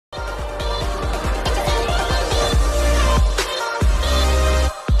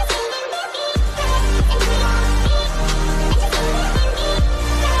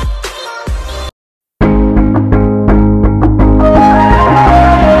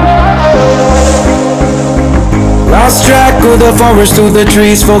through the forest, through the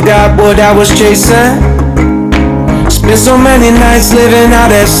trees, forgot what I was chasing. Spent so many nights living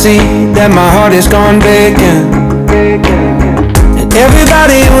out at sea that my heart is gone vacant. And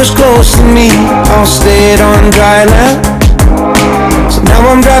everybody who was close to me all stayed on dry land. So now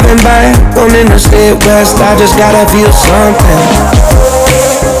I'm driving back on Interstate West, I just gotta feel something.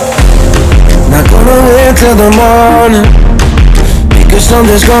 Not gonna wait till the morning, because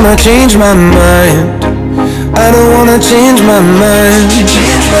something's gonna change my mind. I don't wanna change my mind.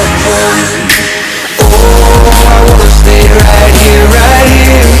 Oh, I wanna stay right here,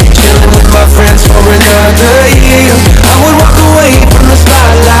 chilling with my friends for another year. I would walk away from the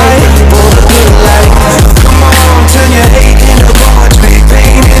spotlight for the good life. Come on, turn your hate into poetry,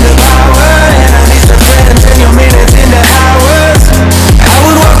 pain into power, and I need some friends and your minutes into hours. I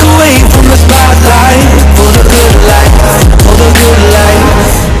would walk away from the spotlight for the good life, for the good life.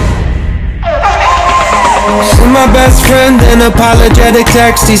 See my best friend, an apologetic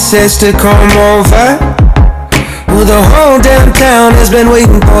text, he says to come over. Well, the whole damn town has been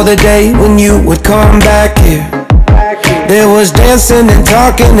waiting for the day when you would come back here. There was dancing and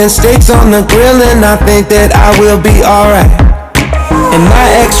talking and steaks on the grill, and I think that I will be alright. And my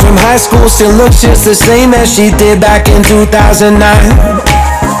ex from high school still looks just the same as she did back in 2009.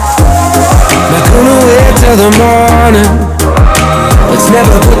 Not gonna wait till the morning, let's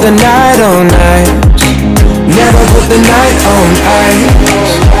never put the night on ice. Never put the night on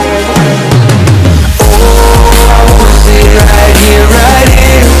ice. Oh, I wanna stay right here,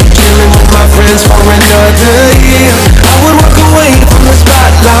 chilling with my friends for another year. I would walk away from the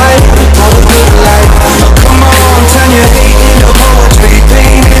spotlight for the good life. Come on, turn your hate into poetry,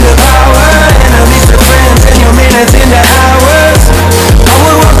 pain into power, and I need some friends and your minutes into hours. I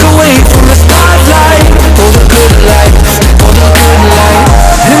would walk away from the spotlight for the good life, for the good life.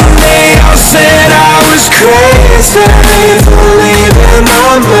 And they all said I was crazy for leaving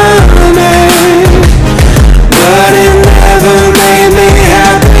my money, but it never made me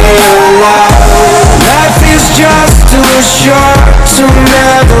happy alive. Life is just too short to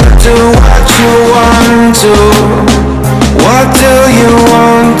never do what you want to. What do you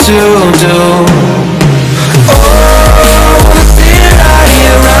want to do? Oh, I wanna stay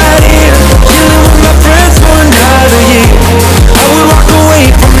right here, chilling with my friends for another year. I would walk away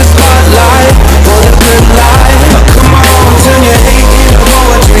from the spotlight for the good life. Come on, turn your hate into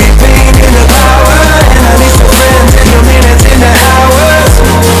poetry, pain into power, and I need some friends and your minutes into hours.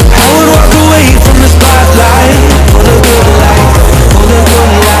 I would walk away from the spotlight for the good life, for the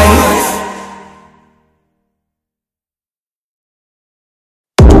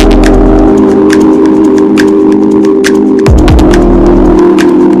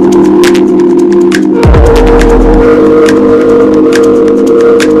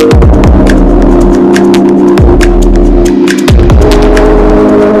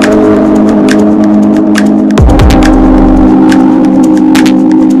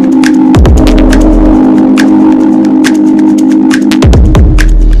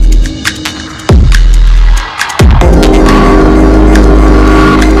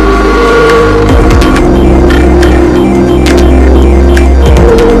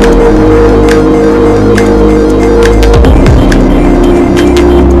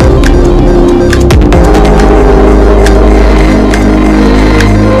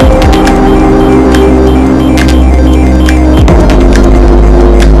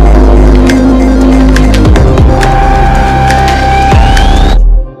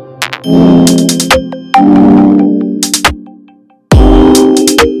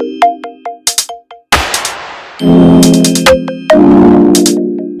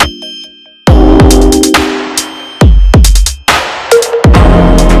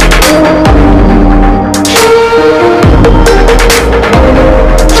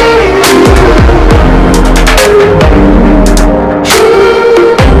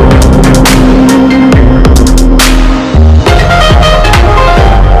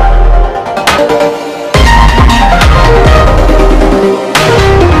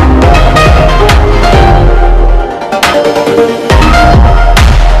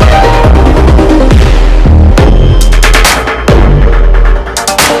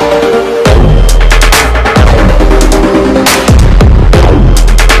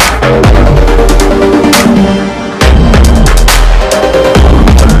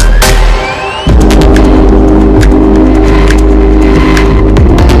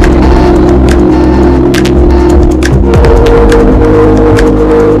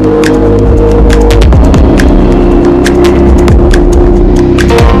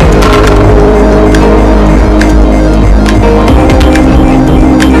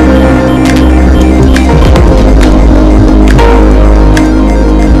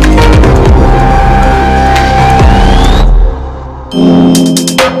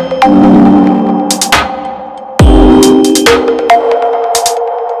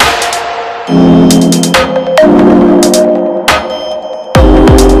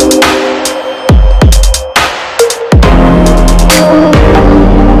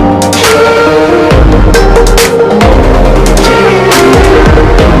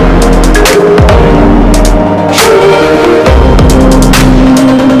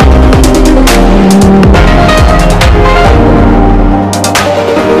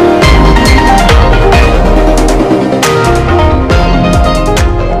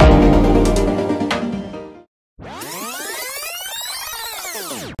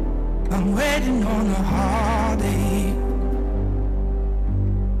I'm waiting on a heartache.